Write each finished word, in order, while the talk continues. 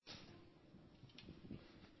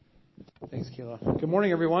Thanks, Kayla. Good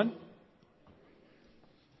morning, everyone.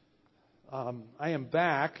 I am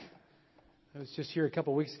back. I was just here a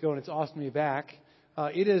couple weeks ago, and it's awesome to be back.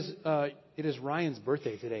 It is Ryan's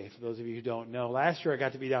birthday today, for those of you who don't know. Last year, I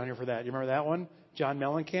got to be down here for that. You remember that one? John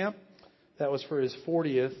Mellencamp? That was for his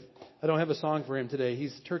 40th. I don't have a song for him today.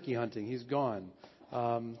 He's turkey hunting. He's gone.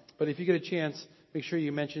 But if you get a chance, make sure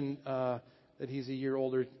you mention that he's a year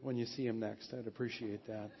older when you see him next. I'd appreciate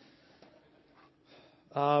that.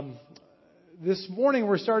 This morning,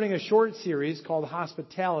 we're starting a short series called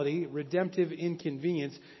Hospitality, Redemptive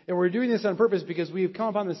Inconvenience. And we're doing this on purpose because we've come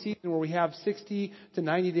upon the season where we have 60 to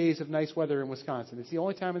 90 days of nice weather in Wisconsin. It's the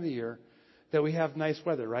only time of the year that we have nice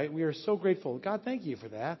weather, right? We are so grateful. God, thank you for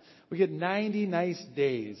that. We get 90 nice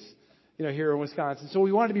days, here in Wisconsin. So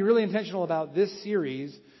we wanted to be really intentional about this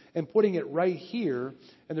series and putting it right here.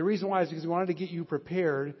 And the reason why is because we wanted to get you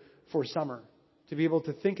prepared for summer, to be able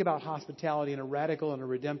to think about hospitality in a radical and a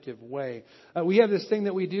redemptive way. We have this thing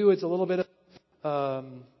that we do. It's a little bit of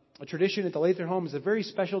a tradition at the Lather home. It's a very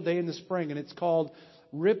special day in the spring, and it's called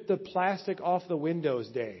Rip the Plastic Off the Windows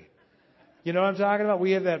Day. You know what I'm talking about?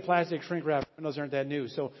 We have that plastic shrink wrap. Windows aren't that new.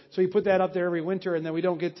 So we put that up there every winter, and then we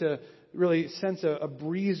don't get to really sense a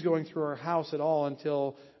breeze going through our house at all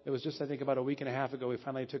until it was just, I think, about a week and a half ago. We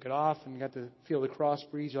finally took it off and got to feel the cross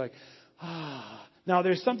breeze. You're like, ah. Now,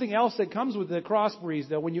 there's something else that comes with the cross breeze,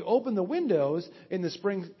 though. When you open the windows in the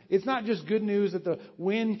spring, it's not just good news that the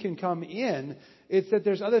wind can come in. It's that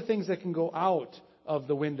there's other things that can go out of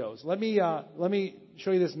the windows. Let me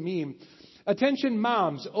show you this meme. Attention,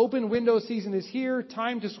 moms. Open window season is here.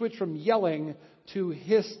 Time to switch from yelling to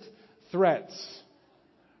hissed threats.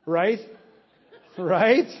 Right?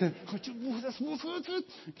 Right?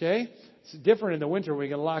 Okay? It's different in the winter. We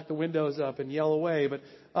can lock the windows up and yell away. But,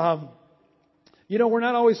 we're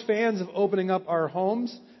not always fans of opening up our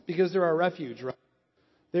homes because they're our refuge, right?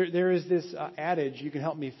 There is this adage. You can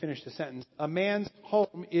help me finish the sentence. A man's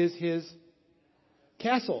home is his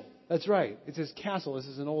castle. That's right. It's his castle. This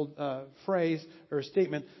is an old phrase or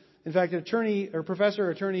statement. In fact, Professor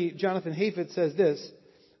attorney Jonathan Hafett says this: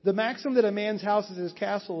 the maxim that a man's house is his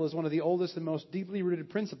castle is one of the oldest and most deeply rooted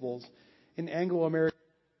principles in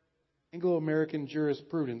Anglo-American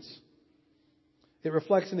jurisprudence. It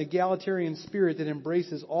reflects an egalitarian spirit that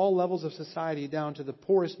embraces all levels of society down to the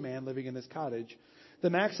poorest man living in this cottage.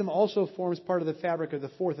 The maxim also forms part of the fabric of the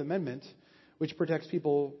Fourth Amendment, which protects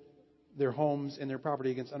people, their homes, and their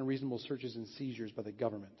property against unreasonable searches and seizures by the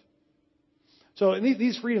government. So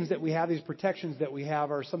these freedoms that we have, these protections that we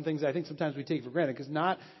have, are some things I think sometimes we take for granted, because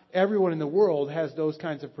not everyone in the world has those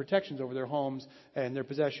kinds of protections over their homes and their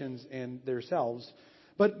possessions and themselves.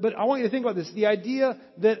 But I want you to think about this. The idea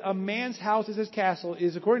that a man's house is his castle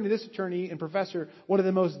is, according to this attorney and professor, one of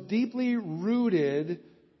the most deeply rooted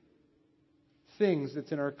things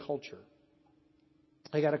that's in our culture.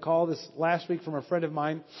 I got a call this last week from a friend of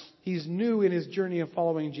mine. He's new in his journey of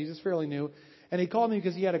following Jesus, fairly new. And he called me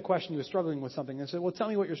because he had a question. He was struggling with something. I said, well, tell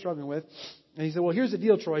me what you're struggling with. And he said, well, here's the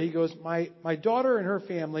deal, Troy. He goes, my daughter and her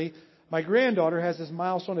family, my granddaughter has this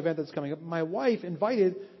milestone event that's coming up. My wife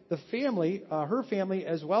invited the family, her family,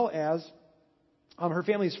 as well as her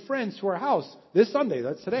family's friends to our house this Sunday.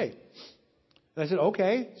 That's today. And I said,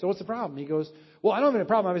 okay, so what's the problem? He goes, well, I don't have a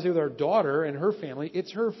problem, obviously, with our daughter and her family.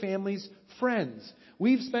 It's her family's friends.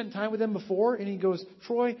 We've spent time with them before. And he goes,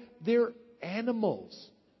 Troy, they're animals.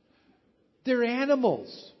 They're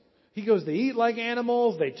animals. He goes, they eat like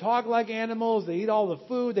animals. They talk like animals. They eat all the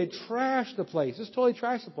food. They trash the place. Just totally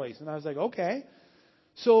trash the place. And I was like, okay.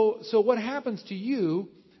 So what happens to you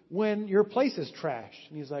when your place is trashed?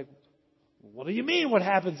 And he's like, what do you mean what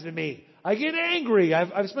happens to me? I get angry.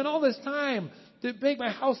 I've spent all this time to make my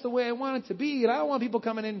house the way I want it to be, and I don't want people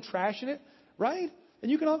coming in and trashing it, right?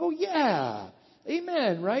 And you can all go, yeah,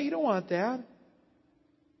 amen, right? You don't want that.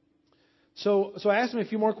 So I asked him a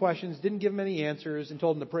few more questions, didn't give him any answers, and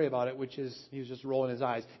told him to pray about it, which is, he was just rolling his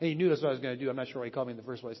eyes. And he knew that's what I was going to do. I'm not sure why he called me in the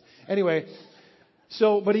first place. Anyway,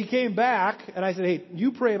 but he came back, and I said, hey,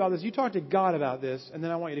 you pray about this. You talk to God about this, and then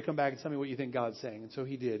I want you to come back and tell me what you think God's saying. And so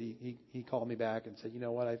he did. He called me back and said, you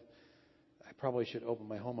know what, I probably should open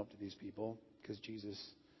my home up to these people because Jesus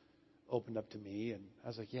opened up to me. And I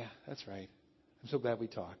was like, yeah, that's right. I'm so glad we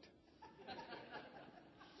talked.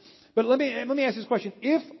 But let me ask this question.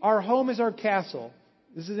 If our home is our castle,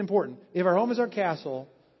 this is important. If our home is our castle,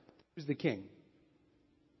 who's the king?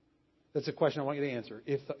 That's a question I want you to answer.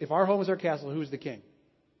 If our home is our castle, who's the king?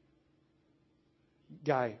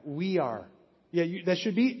 Guy, we are. Yeah, that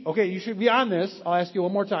should be, okay, you should be on this. I'll ask you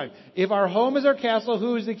one more time. If our home is our castle,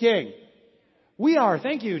 who is the king? We are.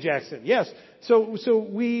 Thank you, Jackson. Yes. So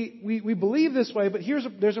we believe this way, but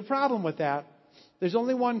there's a problem with that. There's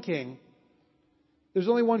only one king, There's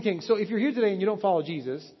only one king. So if you're here today and you don't follow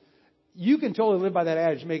Jesus, you can totally live by that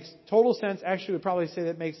adage. It makes total sense. Actually, I would probably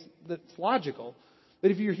say that's logical.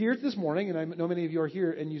 But if you're here this morning, and I know many of you are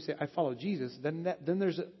here, and you say, I follow Jesus, then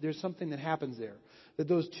there's something that happens there. That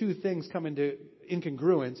those two things come into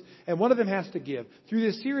incongruence, and one of them has to give. Through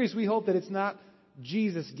this series, we hope that it's not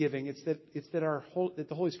Jesus giving, it's that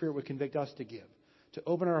the Holy Spirit would convict us to give. To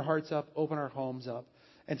open our hearts up, open our homes up.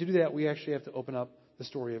 And to do that, we actually have to open up the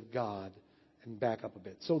story of God and back up a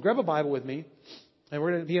bit. So grab a Bible with me, and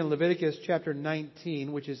we're going to be in Leviticus chapter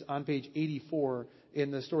 19, which is on page 84 in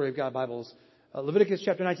the Story of God Bibles. Leviticus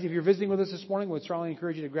chapter 19. If you're visiting with us this morning, we would strongly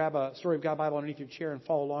encourage you to grab a Story of God Bible underneath your chair and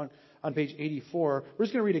follow along on page 84. We're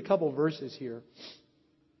just going to read a couple verses here.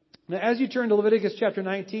 Now, as you turn to Leviticus chapter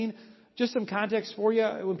 19, just some context for you.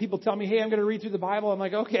 When people tell me, hey, I'm going to read through the Bible, I'm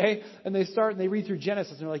like, okay. And they start and they read through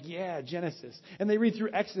Genesis. And they're like, yeah, Genesis. And they read through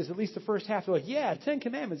Exodus, at least the first half. They're like, yeah, 10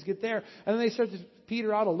 Commandments, get there. And then they start to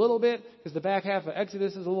peter out a little bit because the back half of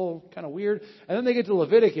Exodus is a little kind of weird. And then they get to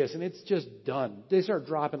Leviticus and it's just done. They start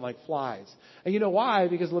dropping like flies. And you know why?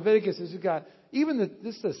 Because Leviticus has got,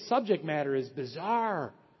 the subject matter is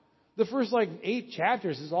bizarre. The first 8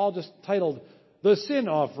 chapters is all just titled the sin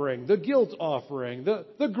offering, the guilt offering,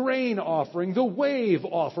 the grain offering, the wave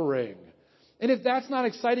offering. And if that's not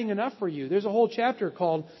exciting enough for you, there's a whole chapter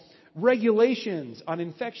called Regulations on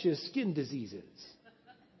Infectious Skin Diseases.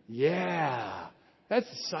 Yeah, that's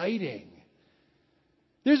exciting.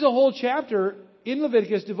 There's a whole chapter in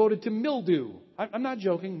Leviticus devoted to mildew. I'm not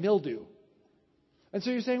joking, mildew. And so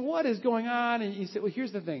you're saying, what is going on? And you say, well,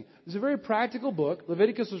 here's the thing. It's a very practical book.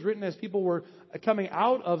 Leviticus was written as people were coming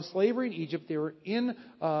out of slavery in Egypt. They were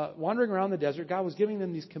wandering around the desert. God was giving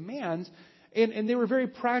them these commands. And they were very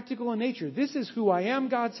practical in nature. This is who I am,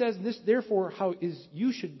 God says. And this, therefore, how is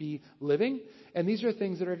you should be living. And these are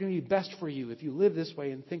things that are going to be best for you if you live this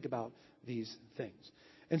way and think about these things.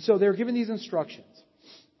 And so they're given these instructions.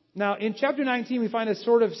 Now, in chapter 19, we find a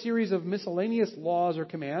sort of series of miscellaneous laws or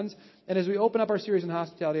commands. And as we open up our series on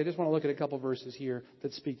hospitality, I just want to look at a couple verses here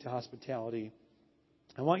that speak to hospitality.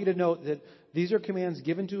 I want you to note that these are commands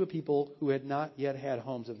given to a people who had not yet had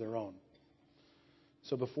homes of their own.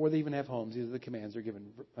 So before they even have homes, these are the commands they're given.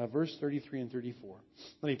 Verse 33 and 34.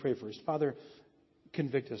 Let me pray first. Father,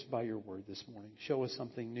 convict us by your word this morning. Show us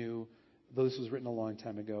something new. Though this was written a long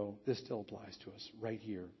time ago, this still applies to us right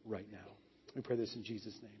here, right now. We pray this in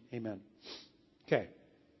Jesus' name. Amen. Okay.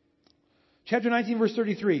 Chapter 19, verse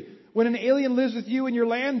 33. When an alien lives with you in your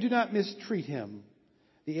land, do not mistreat him.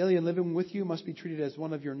 The alien living with you must be treated as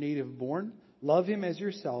one of your native born. Love him as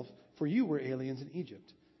yourself, for you were aliens in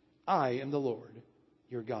Egypt. I am the Lord,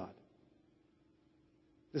 your God.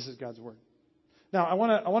 This is God's word. Now, I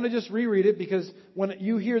want to just reread it because when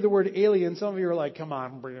you hear the word alien, some of you are like, come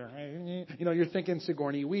on. You're thinking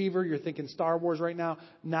Sigourney Weaver. You're thinking Star Wars right now.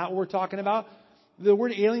 Not what we're talking about. The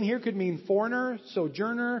word alien here could mean foreigner,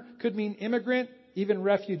 sojourner, could mean immigrant, even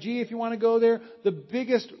refugee if you want to go there. The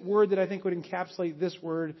biggest word that I think would encapsulate this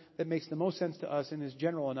word that makes the most sense to us and is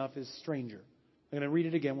general enough is stranger. I'm going to read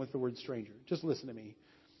it again with the word stranger. Just listen to me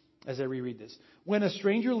as I reread this. When a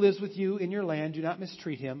stranger lives with you in your land, do not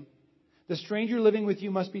mistreat him. The stranger living with you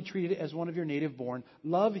must be treated as one of your native born.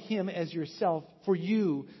 Love him as yourself, for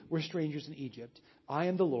you were strangers in Egypt. I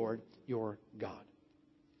am the Lord, your God.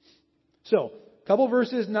 So, a couple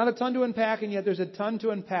verses, not a ton to unpack, and yet there's a ton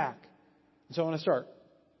to unpack. And so I want to start.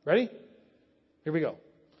 Ready? Here we go.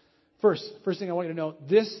 First thing I want you to know,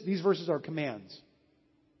 these verses are commands.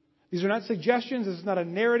 These are not suggestions. This is not a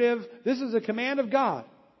narrative. This is a command of God.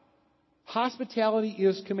 Hospitality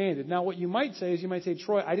is commanded. Now, what you might say is,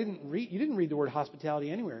 Troy, you didn't read the word hospitality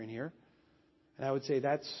anywhere in here. And I would say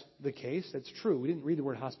that's the case. That's true. We didn't read the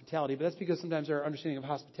word hospitality, but that's because sometimes our understanding of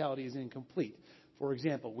hospitality is incomplete. For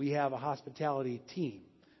example, we have a hospitality team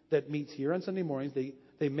that meets here on Sunday mornings.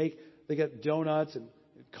 They get donuts and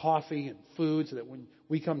coffee and food so that when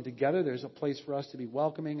we come together, there's a place for us to be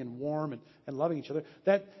welcoming and warm and loving each other.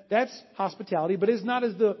 That's hospitality, but that's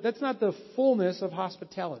not the fullness of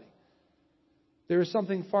hospitality. There is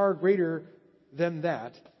something far greater than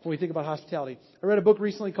that when we think about hospitality. I read a book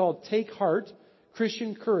recently called Take Heart,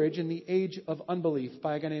 Christian Courage in the Age of Unbelief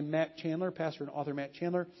by a guy named Matt Chandler, pastor and author Matt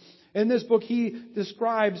Chandler. In this book, he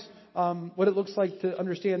describes what it looks like to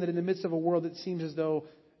understand that in the midst of a world that seems as though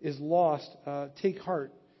is lost, take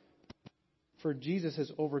heart, for Jesus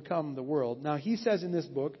has overcome the world. Now, he says in this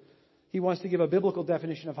book, he wants to give a biblical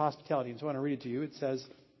definition of hospitality. And so I want to read it to you. It says,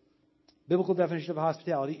 biblical definition of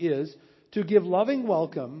hospitality is to give loving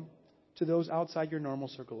welcome to those outside your normal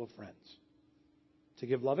circle of friends. To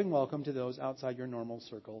give loving welcome to those outside your normal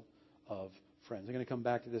circle of friends. I'm going to come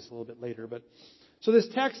back to this a little bit later. So this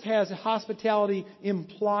text has hospitality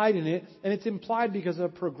implied in it, and it's implied because of a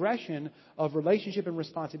progression of relationship and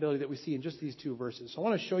responsibility that we see in just these two verses. So I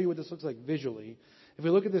want to show you what this looks like visually if we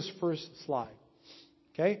look at this first slide.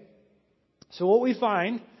 Okay? So what we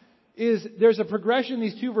find is there's a progression in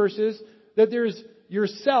these two verses, that there's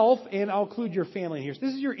yourself, and I'll include your family in here. So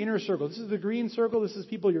this is your inner circle. This is the green circle. This is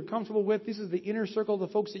people you're comfortable with. This is the inner circle, the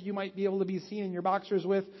folks that you might be able to be seen in your boxers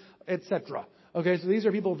with, etc. Okay, so these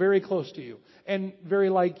are people very close to you and very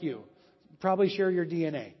like you. Probably share your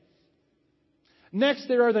DNA. Next,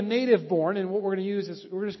 there are the native born, and what we're going to use is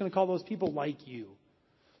we're just going to call those people like you.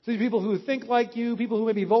 So these people who think like you, people who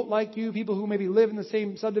maybe vote like you, people who maybe live in the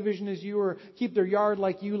same subdivision as you, or keep their yard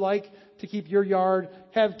like you like to keep your yard,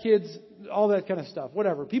 have kids, all that kind of stuff,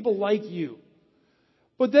 whatever. People like you.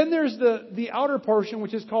 But then there's the outer portion,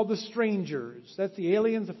 which is called the strangers. That's the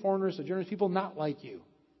aliens, the foreigners, the journalists, people not like you.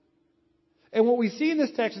 And what we see in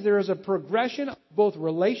this text is there is a progression of both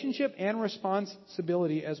relationship and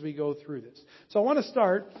responsibility as we go through this. So I want to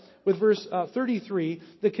start with verse 33.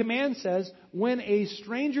 The command says, when a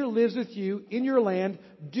stranger lives with you in your land,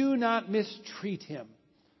 do not mistreat him.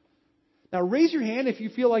 Now raise your hand if you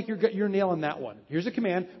feel like you're nailing that one. Here's a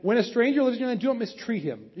command. When a stranger lives in your land, don't mistreat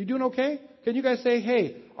him. Are you doing okay? Can you guys say,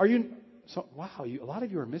 hey, are you... So, wow, a lot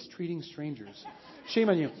of you are mistreating strangers. Shame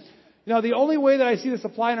on you. Now, the only way that I see this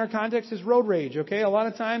apply in our context is road rage, okay? A lot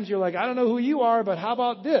of times you're like, I don't know who you are, but how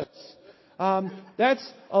about this?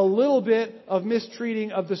 That's a little bit of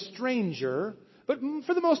mistreating of the stranger. But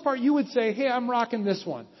for the most part, you would say, hey, I'm rocking this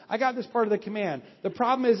one. I got this part of the command. The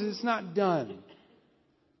problem is it's not done.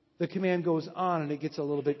 The command goes on and it gets a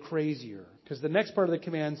little bit crazier. Because the next part of the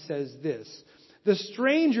command says this. The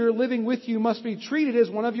stranger living with you must be treated as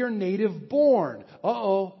one of your native born.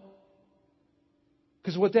 Uh-oh.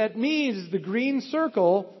 Because what that means is the green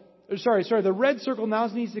circle, the red circle now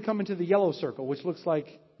needs to come into the yellow circle, which looks like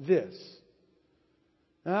this.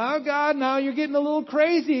 Oh God, now you're getting a little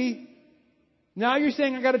crazy. Now you're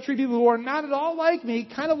saying I got to treat people who are not at all like me,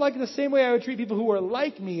 kind of like the same way I would treat people who are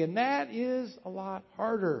like me. And that is a lot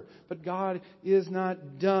harder. But God is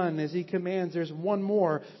not done. As He commands, there's one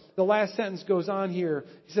more. The last sentence goes on here.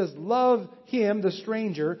 He says, love him, the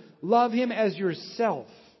stranger, love him as yourself.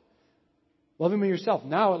 Love him as yourself.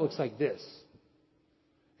 Now it looks like this.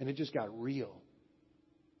 And it just got real.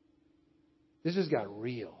 This just got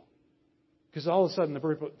real. Because all of a sudden,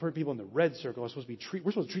 the people in the red circle we're supposed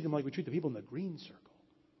to treat them like we treat the people in the green circle.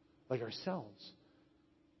 Like ourselves.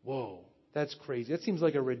 Whoa, that's crazy. That seems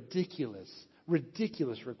like a ridiculous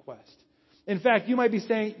request. In fact, you might be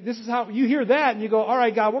saying, this is how, you hear that and you go, all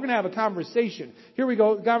right, God, we're going to have a conversation. Here we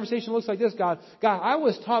go. The conversation looks like this, God. God, I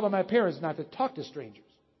was taught by my parents not to talk to strangers.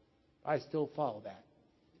 I still follow that.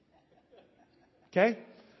 Okay?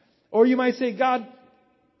 Or you might say, God,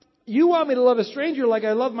 you want me to love a stranger like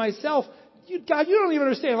I love myself. God, you don't even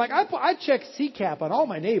understand. Like, I check CCAP on all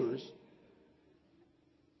my neighbors.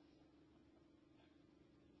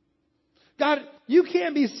 God, you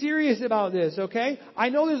can't be serious about this, okay? I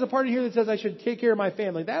know there's a part in here that says I should take care of my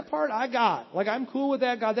family. That part I got. Like, I'm cool with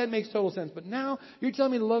that, God. That makes total sense. But now you're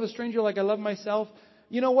telling me to love a stranger like I love myself.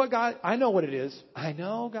 You know what, God? I know what it is. I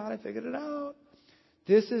know, God, I figured it out.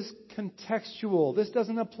 This is contextual. This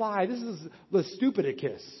doesn't apply. This is the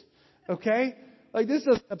stupidicus. Okay? Like, this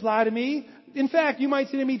doesn't apply to me. In fact, you might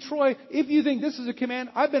say to me, Troy, if you think this is a command,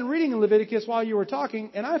 I've been reading in Leviticus while you were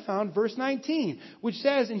talking, and I found verse 19, which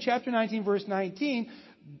says in chapter 19, verse 19,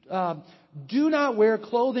 do not wear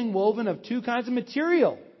clothing woven of two kinds of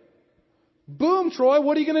material. Boom, Troy,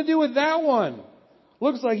 what are you going to do with that one?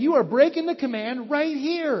 Looks like you are breaking the command right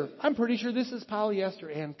here. I'm pretty sure this is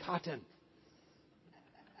polyester and cotton.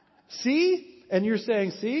 See? And you're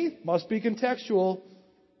saying, see? Must be contextual.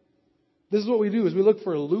 This is what we do, is we look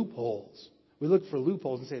for loopholes. We look for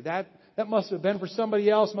loopholes and say, that must have been for somebody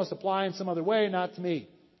else, must apply in some other way, not to me.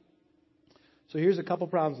 So here's a couple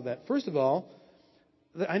problems with that. First of all,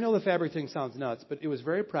 I know the fabric thing sounds nuts, but it was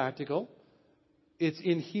very practical. It's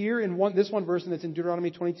in here in this one verse, and it's in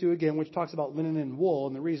Deuteronomy 22 again, which talks about linen and wool.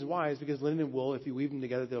 And the reason why is because linen and wool, if you weave them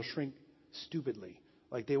together, they'll shrink stupidly.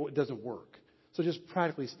 Like it doesn't work. So just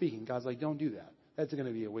practically speaking, God's like, don't do that. That's going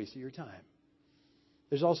to be a waste of your time.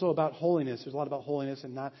 There's also about holiness. There's a lot about holiness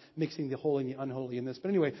and not mixing the holy and the unholy in this. But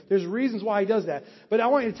anyway, there's reasons why He does that. But I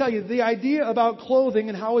want you to tell you, the idea about clothing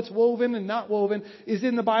and how it's woven and not woven is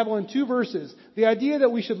in the Bible in 2 verses. The idea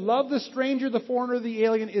that we should love the stranger, the foreigner, the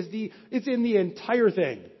alien, it's in the entire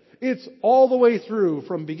thing. It's all the way through,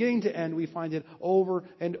 from beginning to end. We find it over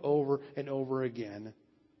and over and over again.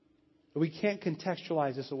 We can't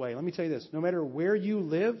contextualize this away. Let me tell you this. No matter where you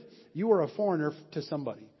live, you are a foreigner to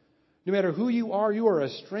somebody. No matter who you are a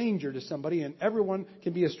stranger to somebody, and everyone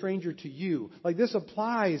can be a stranger to you. Like, this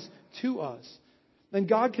applies to us. And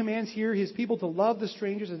God commands here His people to love the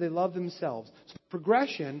strangers as they love themselves. So the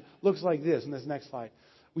progression looks like this in this next slide.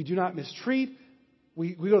 We do not mistreat.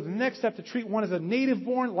 We go to the next step to treat one as a native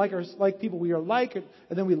born, like people we are like, and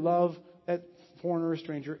then we love that foreigner or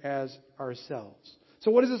stranger as ourselves. So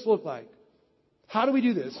what does this look like? How do we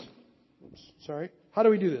do this? How do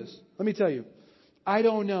we do this? Let me tell you. I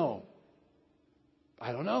don't know.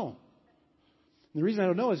 And the reason I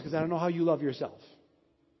don't know is because I don't know how you love yourself.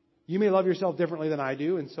 You may love yourself differently than I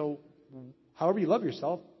do, and so however you love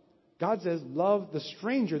yourself, God says love the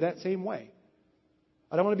stranger that same way.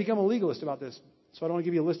 I don't want to become a legalist about this, so I don't want to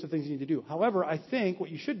give you a list of things you need to do. However, I think what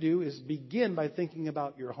you should do is begin by thinking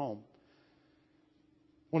about your home.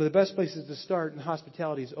 One of the best places to start in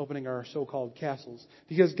hospitality is opening our so-called castles,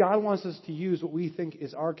 because God wants us to use what we think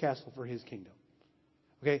is our castle for His kingdom.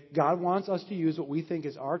 Okay? God wants us to use what we think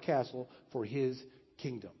is our castle for His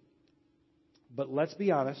kingdom. But let's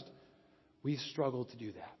be honest, we struggle to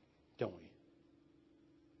do that, don't we?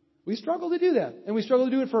 We struggle to do that. And we struggle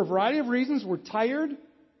to do it for a variety of reasons. We're tired.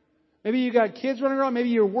 Maybe you got kids running around. Maybe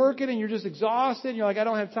you're working and you're just exhausted. And you're like, I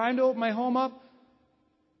don't have time to open my home up.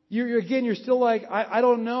 You're still like, I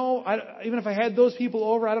don't know. Even if I had those people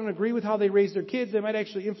over, I don't agree with how they raise their kids. They might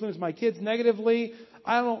actually influence my kids negatively.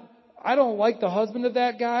 I don't like the husband of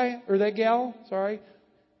that guy or that gal. Sorry.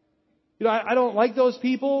 I don't like those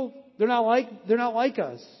people. They're not like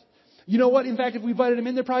us. You know what? In fact, if we invited them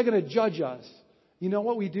in, they're probably going to judge us. You know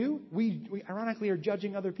what we do? We ironically are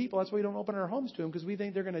judging other people. That's why we don't open our homes to them, because we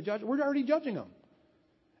think they're going to judge. We're already judging them.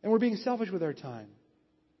 And we're being selfish with our time.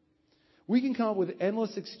 We can come up with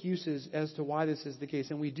endless excuses as to why this is the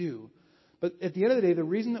case, and we do. But at the end of the day, the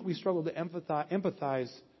reason that we struggle to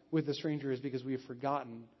empathize with the stranger is because we have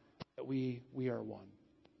forgotten that we are one.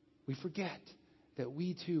 We forget that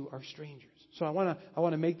we too are strangers. So I want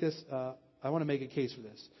to make this. I want to make a case for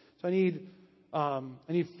this. So I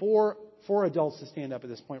need four adults to stand up at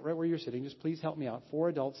this point, right where you're sitting. Just please help me out. 4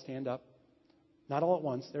 adults stand up. Not all at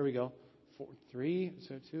once. There we go. 4, 3,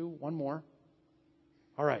 so 2, 1 more.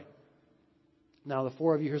 All right. Now the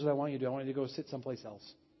 4 of you, here's what I want you to do. I want you to go sit someplace else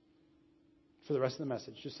for the rest of the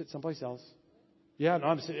message. Just sit someplace else. Yeah,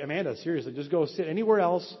 no, Amanda, seriously, just go sit anywhere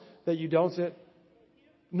else that you don't sit.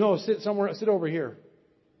 No, sit somewhere. Sit over here.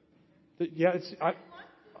 Yeah,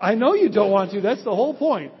 I know you don't want to. That's the whole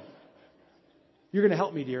point. You're going to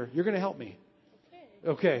help me, dear. You're going to help me.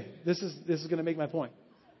 Okay. This is going to make my point.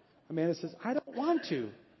 Amanda says, I don't want to.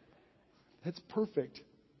 That's perfect.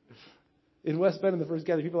 In West Bend, in the first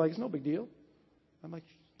gathering, people are like, it's no big deal. I'm like,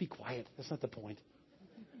 be quiet. That's not the point.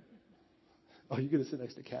 Oh, you're going to sit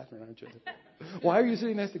next to Catherine, aren't you? Why are you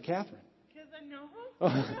sitting next to Catherine? Because I know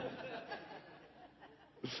her.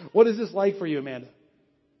 What is this like for you, Amanda?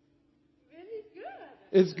 Really good.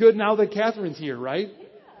 It's good now that Catherine's here, right?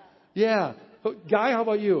 Yeah. Guy, how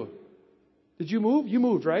about you? Did you move? You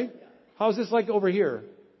moved, right? How's this like over here?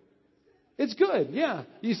 It's good, yeah.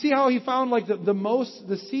 You see how he found like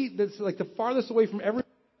the seat that's like the farthest away from everyone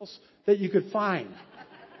else that you could find.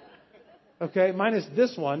 Okay, minus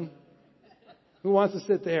this one. Who wants to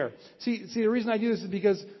sit there? See, the reason I do this is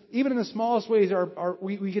because even in the smallest ways,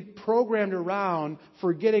 we get programmed around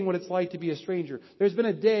forgetting what it's like to be a stranger. There's been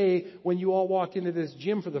a day when you all walked into this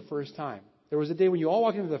gym for the first time. There was a day when you all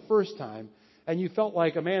walked into the first time, and you felt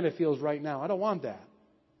like Amanda feels right now. I don't want that.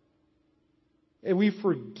 And we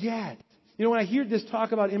forget. You know, when I hear this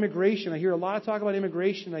talk about immigration, I hear a lot of talk about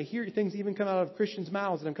immigration. I hear things even come out of Christians'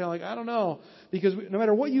 mouths, and I'm kind of like, I don't know. Because no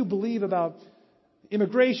matter what you believe about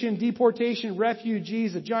immigration, deportation,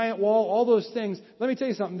 refugees, a giant wall, all those things, let me tell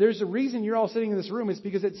you something. There's a reason you're all sitting in this room. It's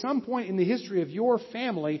because at some point in the history of your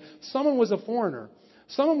family, someone was a foreigner.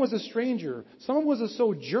 Someone was a stranger. Someone was a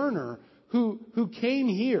sojourner who came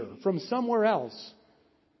here from somewhere else,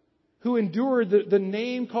 who endured the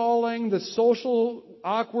name calling, the social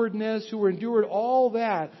awkwardness, who endured all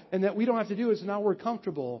that, and that we don't have to do it, so now we're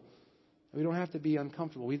comfortable. We don't have to be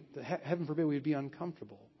uncomfortable. Heaven forbid we'd be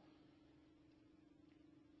uncomfortable.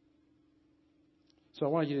 So I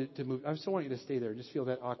want you to move. I still want you to stay there. Just feel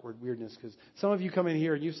that awkward weirdness, because some of you come in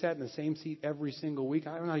here and you've sat in the same seat every single week.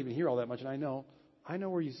 I'm not even here all that much, and I know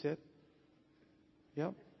where you sit.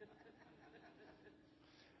 Yep.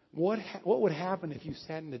 What would happen if you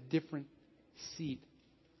sat in a different seat?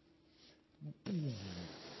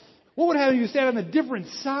 What would happen if you sat on a different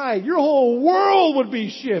side? Your whole world would be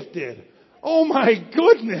shifted. Oh my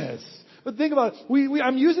goodness. But think about it.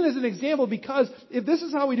 I'm using it as an example because if this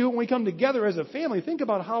is how we do it when we come together as a family, think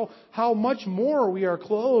about how much more we are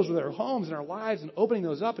closed with our homes and our lives and opening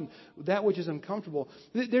those up and that which is uncomfortable.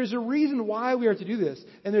 There's a reason why we are to do this.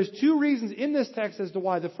 And there's two reasons in this text as to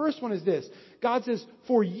why. The first one is this. God says,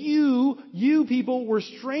 for you people were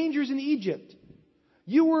strangers in Egypt.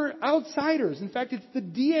 You were outsiders. In fact, it's the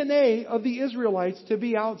DNA of the Israelites to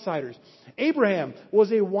be outsiders. Abraham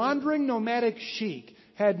was a wandering nomadic sheik,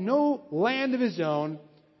 had no land of his own.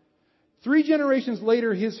 3 generations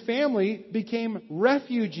later, his family became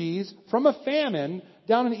refugees from a famine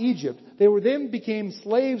down in Egypt. They then became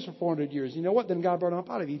slaves for 400 years. You know what? Then God brought them up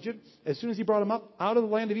out of Egypt. As soon as He brought them up out of the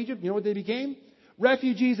land of Egypt, you know what they became?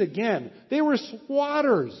 Refugees again. They were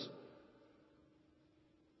squatters.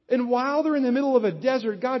 And while they're in the middle of a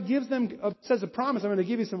desert, God says a promise, I'm going to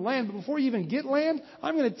give you some land. But before you even get land,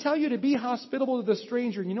 I'm going to tell you to be hospitable to the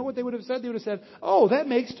stranger. And you know what they would have said? They would have said, oh, that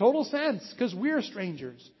makes total sense because we're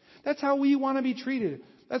strangers. That's how we want to be treated.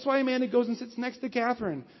 That's why Amanda goes and sits next to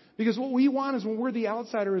Catherine. Because what we want is when we're the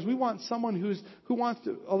outsider is we want someone who wants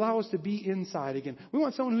to allow us to be inside again. We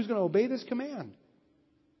want someone who's going to obey this command.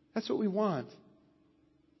 That's what we want.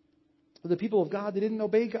 The people of God, they didn't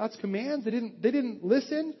obey God's commands. They didn't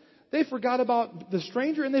listen. They forgot about the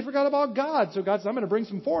stranger and they forgot about God. So God said, I'm going to bring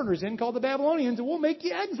some foreigners in called the Babylonians and we'll make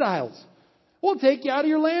you exiles. We'll take you out of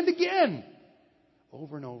your land again.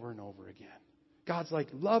 Over and over and over again. God's like,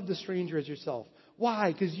 love the stranger as yourself.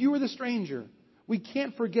 Why? Because you were the stranger. We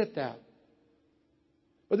can't forget that.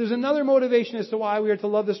 But there's another motivation as to why we are to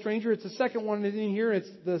love the stranger. It's the second one in here. It's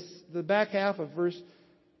the back half of verse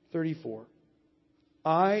 34.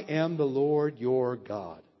 I am the Lord your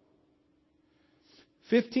God.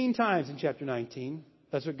 15 times in chapter 19,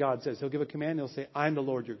 that's what God says. He'll give a command, he'll say, I'm the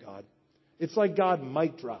Lord your God. It's like God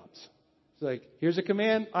mic drops. It's like, here's a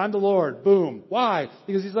command, I'm the Lord. Boom. Why?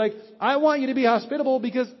 Because He's like, I want you to be hospitable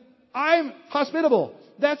because I'm hospitable.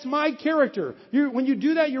 That's my character. When you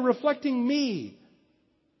do that, you're reflecting me.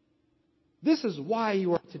 This is why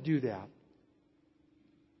you are to do that.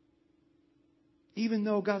 Even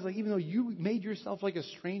though God's like, even though you made yourself like a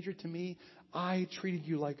stranger to me, I treated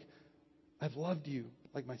you like I've loved you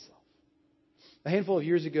like myself. A handful of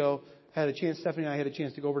years ago, Stephanie and I had a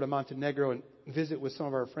chance to go over to Montenegro and visit with some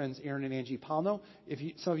of our friends, Aaron and Angie Palno.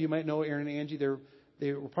 Some of you might know Aaron and Angie.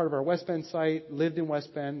 They were part of our West Bend site, lived in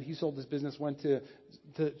West Bend. He sold his business, went to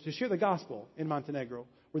share the gospel in Montenegro.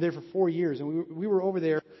 We're there for 4 years, and we were over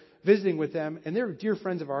there visiting with them, and they're dear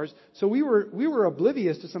friends of ours. So we were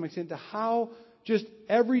oblivious to some extent to how just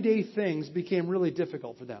everyday things became really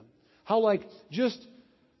difficult for them. How like just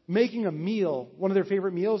making a meal, one of their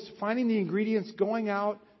favorite meals, finding the ingredients, going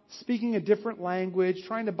out, speaking a different language,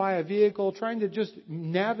 trying to buy a vehicle, trying to just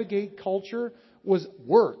navigate culture was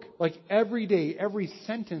work. Like every day, every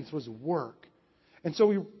sentence was work. And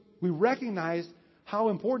so we recognized how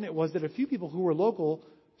important it was that a few people who were local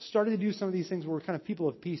started to do some of these things were kind of people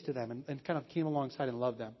of peace to them and kind of came alongside and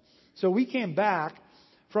loved them. So we came back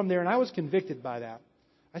from there, and I was convicted by that.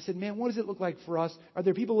 I said, man, what does it look like for us? Are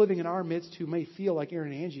there people living in our midst who may feel like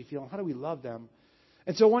Aaron and Angie feel? And how do we love them?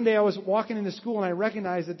 And so one day I was walking into school, and I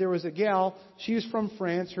recognized that there was a gal. She was from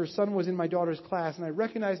France. Her son was in my daughter's class. And I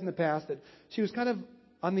recognized in the past that she was kind of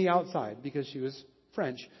on the outside because she was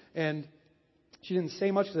French. And she didn't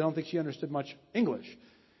say much because I don't think she understood much English.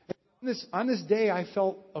 And on this day, I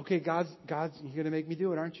felt, okay, God's you're going to make me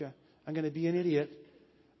do it, aren't you? I'm going to be an idiot.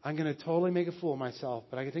 I'm going to totally make a fool of myself,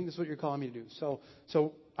 but I think this is what you're calling me to do.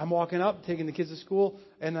 So I'm walking up, taking the kids to school,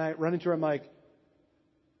 and I run into her. I'm like,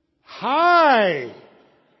 hi,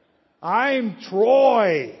 I'm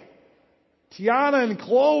Troy. Tiana and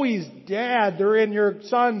Chloe's dad, they're in your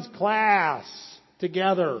son's class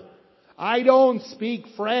together. I don't speak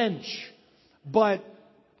French, but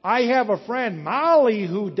I have a friend, Molly,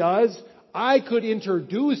 who does. I could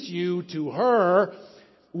introduce you to her.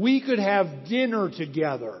 We could have dinner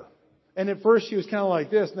together. And at first she was kind of like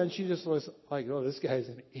this, and then she just was like, oh, this guy's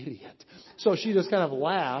an idiot. So she just kind of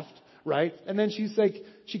laughed, right? And then she's like,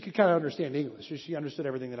 she could kind of understand English. She understood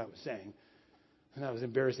everything that I was saying. And I was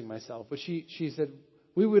embarrassing myself. But she said,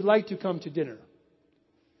 we would like to come to dinner.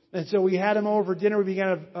 And so we had them over for dinner. We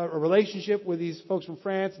began a relationship with these folks from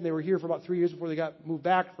France, and they were here for about 3 years before they got moved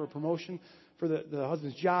back for a promotion for the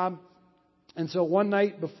husband's job. And so one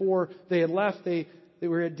night before they had left, they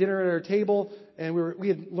were at dinner at our table, and we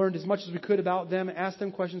had learned as much as we could about them, asked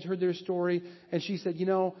them questions, heard their story. And she said,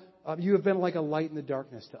 you have been like a light in the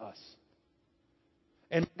darkness to us.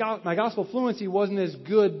 And my gospel fluency wasn't as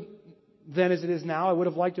good then as it is now. I would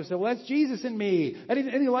have liked to have said, well, that's Jesus in me.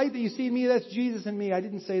 Any light that you see in me, that's Jesus in me. I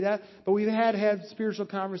didn't say that. But we've had spiritual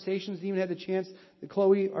conversations and even had the chance that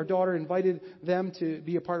Chloe, our daughter, invited them to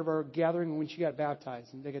be a part of our gathering when she got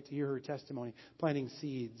baptized. And they got to hear her testimony, planting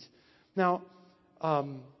seeds. Now,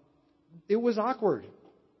 it was awkward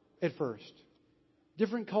at first.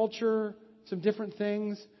 Different culture, some different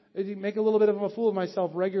things. I make a little bit of a fool of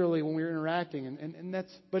myself regularly when we were interacting. And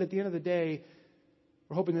that's, but at the end of the day,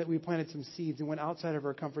 we're hoping that we planted some seeds and went outside of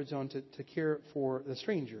our comfort zone to care for the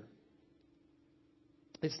stranger.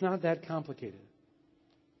 It's not that complicated.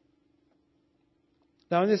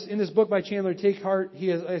 Now, in this book by Chandler, Take Heart,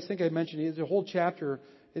 I think I mentioned, he has a whole chapter.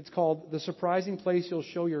 It's called The Surprising Place You'll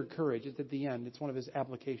Show Your Courage. It's at the end. It's one of his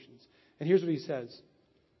applications. And here's what he says.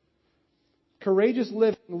 Courageous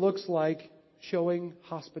living looks like showing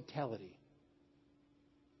hospitality.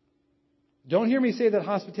 Don't hear me say that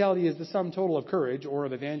hospitality is the sum total of courage or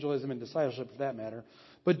of evangelism and discipleship for that matter.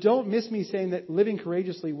 But don't miss me saying that living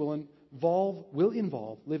courageously will involve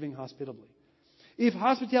living hospitably. If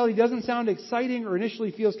hospitality doesn't sound exciting or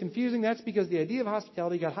initially feels confusing, that's because the idea of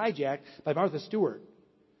hospitality got hijacked by Martha Stewart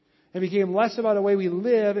and became less about the way we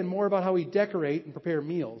live and more about how we decorate and prepare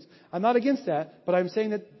meals. I'm not against that, but I'm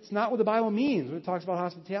saying that it's not what the Bible means when it talks about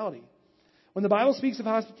hospitality. When the Bible speaks of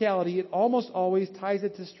hospitality, it almost always ties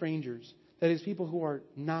it to strangers. That is, people who are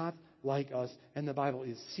not like us. And the Bible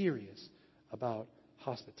is serious about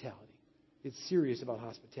hospitality. It's serious about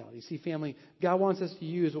hospitality. See, family, God wants us to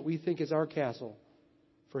use what we think is our castle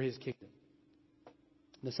for His kingdom.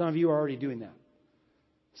 Now, some of you are already doing that.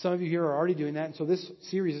 Some of you here are already doing that. And so this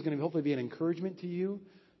series is going to hopefully be an encouragement to you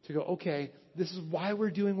to go, okay, this is why we're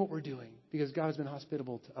doing what we're doing. Because God has been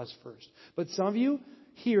hospitable to us first. But some of you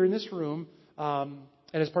here in this room, and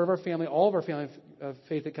as part of our family, all of our family of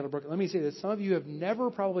faith at Kettlebrook, let me say this. Some of you have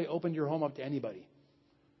never probably opened your home up to anybody.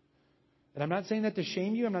 And I'm not saying that to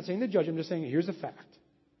shame you. I'm not saying to judge. I'm just saying here's a fact.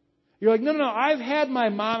 You're like, no. I've had my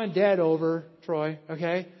mom and dad over, Troy,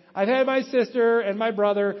 okay? I've had my sister and my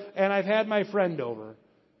brother, and I've had my friend over.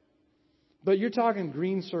 But you're talking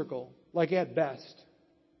green circle, like at best.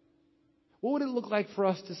 What would it look like for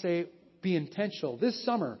us to say, be intentional this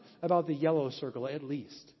summer about the yellow circle at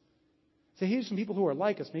least? Say, here's some people who are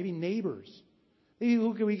like us, maybe neighbors. Maybe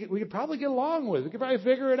who we could probably get along with. We could probably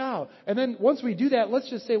figure it out. And then once we do that, let's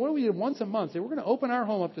just say, what do we do once a month? Say, we're going to open our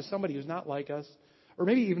home up to somebody who's not like us, or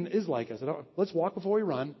maybe even is like us. Let's walk before we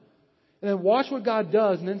run. And then watch what God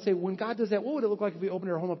does, and then say, when God does that, what would it look like if we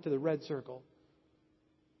opened our home up to the red circle?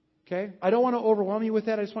 Okay? I don't want to overwhelm you with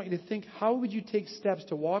that. I just want you to think, how would you take steps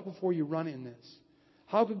to walk before you run in this?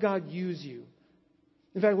 How could God use you?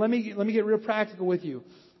 In fact, let me get real practical with you.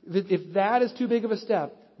 If that is too big of a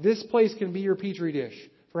step, this place can be your petri dish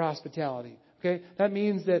for hospitality. Okay? That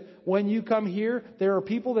means that when you come here, there are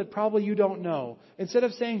people that probably you don't know. Instead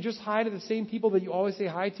of saying just hi to the same people that you always say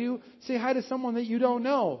hi to someone that you don't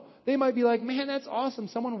know. They might be like, man, that's awesome.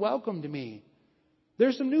 Someone welcomed me.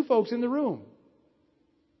 There's some new folks in the room.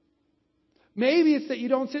 Maybe it's that you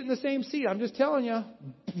don't sit in the same seat. I'm just telling you.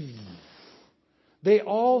 They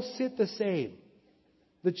all sit the same.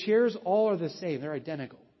 The chairs all are the same. They're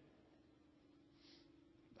identical.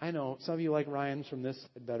 I know some of you like Ryan's from this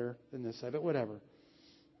side better than this side, but whatever.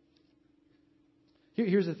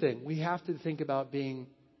 Here's the thing. We have to think about being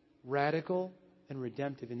radical and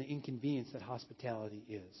redemptive in the inconvenience that hospitality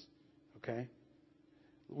is. Okay?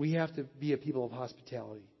 We have to be a people of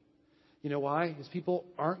hospitality. You know why? Because people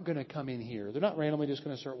aren't going to come in here. They're not randomly just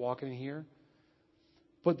going to start walking in here.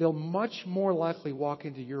 But they'll much more likely walk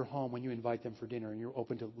into your home when you invite them for dinner and you're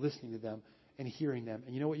open to listening to them and hearing them.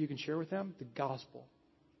 And you know what you can share with them? The gospel.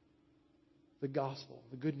 The gospel,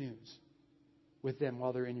 the good news with them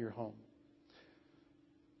while they're in your home.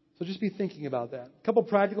 So just be thinking about that. A couple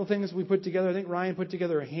practical things we put together. I think Ryan put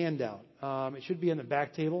together a handout. It should be on the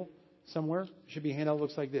back table somewhere. It should be a handout that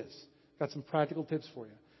looks like this. Got some practical tips for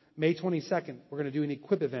you. May 22nd, we're going to do an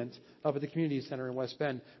Equip event up at the Community Center in West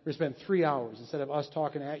Bend. We're going to spend 3 hours. Instead of us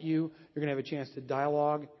talking at you, you're going to have a chance to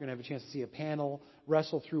dialogue. You're going to have a chance to see a panel,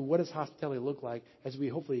 wrestle through what does hospitality look like as we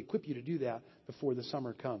hopefully equip you to do that before the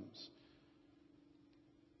summer comes.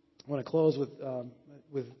 I want to close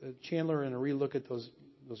with Chandler and a relook at those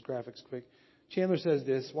graphics quick. Chandler says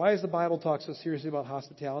this: why does the Bible talk so seriously about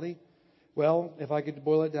hospitality? Well, if I could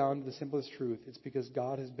boil it down to the simplest truth, it's because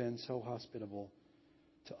God has been so hospitable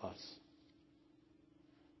to us.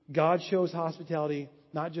 God shows hospitality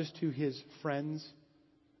not just to His friends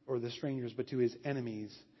or the strangers, but to His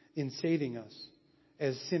enemies in saving us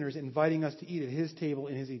as sinners, inviting us to eat at His table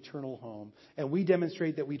in His eternal home. And we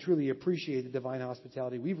demonstrate that we truly appreciate the divine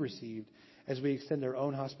hospitality we've received as we extend our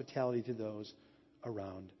own hospitality to those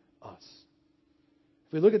around us.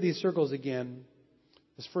 If we look at these circles again,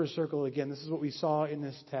 this first circle again, this is what we saw in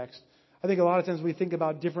this text. I think a lot of times we think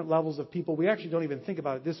about different levels of people. We actually don't even think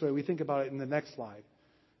about it this way. We think about it in the next slide,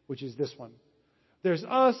 which is this one. There's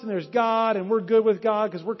us and there's God, and we're good with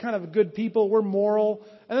God because we're kind of good people. We're moral.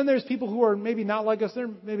 And then there's people who are maybe not like us. They're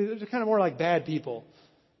kind of more like bad people.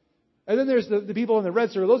 And then there's the people in the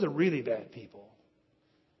red circle. Those are really bad people.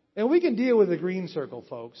 And we can deal with the green circle,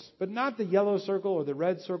 folks, but not the yellow circle or the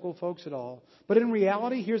red circle, folks, at all. But in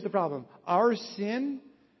reality, here's the problem. Our sin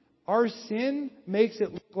makes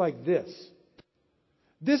it look like this.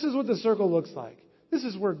 This is what the circle looks like. This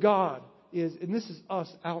is where God is, and this is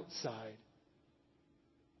us outside.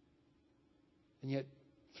 And yet,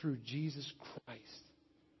 through Jesus Christ,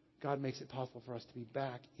 God makes it possible for us to be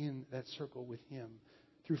back in that circle with Him.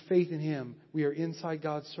 Through faith in Him, we are inside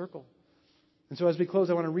God's circle. And so as we close,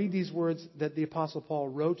 I want to read these words that the Apostle Paul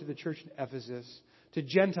wrote to the church in Ephesus, to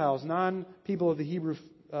Gentiles, non-people of the Hebrew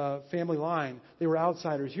family line. They were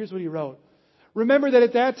outsiders. Here's what he wrote. Remember that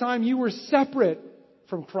at that time you were separate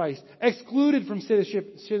from Christ, excluded from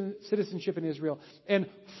citizenship in Israel, and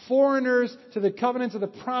foreigners to the covenants of the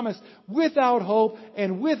promise, without hope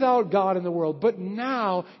and without God in the world. But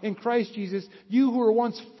now, in Christ Jesus, you who were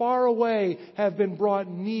once far away have been brought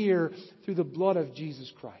near through the blood of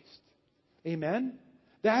Jesus Christ. Amen?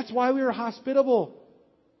 That's why we are hospitable.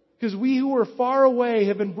 Because we who were far away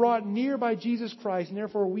have been brought near by Jesus Christ, and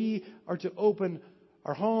therefore we are to open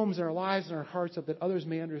our homes and our lives and our hearts up that others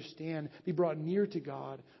may understand, be brought near to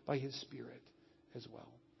God by His Spirit as well.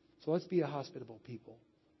 So let's be a hospitable people,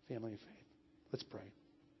 family of faith. Let's pray.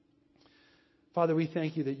 Father, we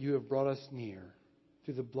thank You that You have brought us near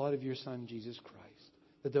through the blood of Your Son, Jesus Christ.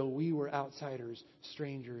 That though we were outsiders,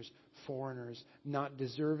 strangers, foreigners, not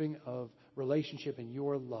deserving of relationship in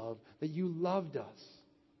Your love, that You loved us.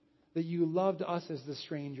 That You loved us as the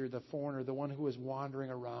stranger, the foreigner, the one who was wandering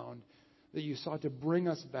around. That You sought to bring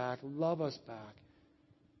us back, love us back,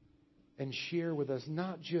 and share with us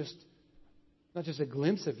not just a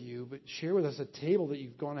glimpse of You, but share with us a table that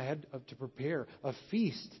You've gone ahead to prepare, a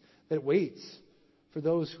feast that waits for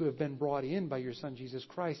those who have been brought in by Your Son, Jesus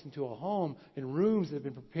Christ, into a home and rooms that have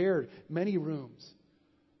been prepared, many rooms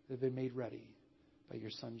that have been made ready by Your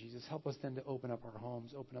Son, Jesus. Help us then to open up our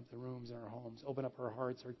homes, open up the rooms in our homes, open up our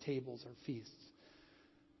hearts, our tables, our feasts,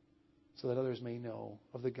 so that others may know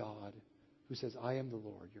of the God who says, I am the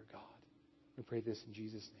Lord, your God. We pray this in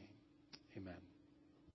Jesus' name. Amen.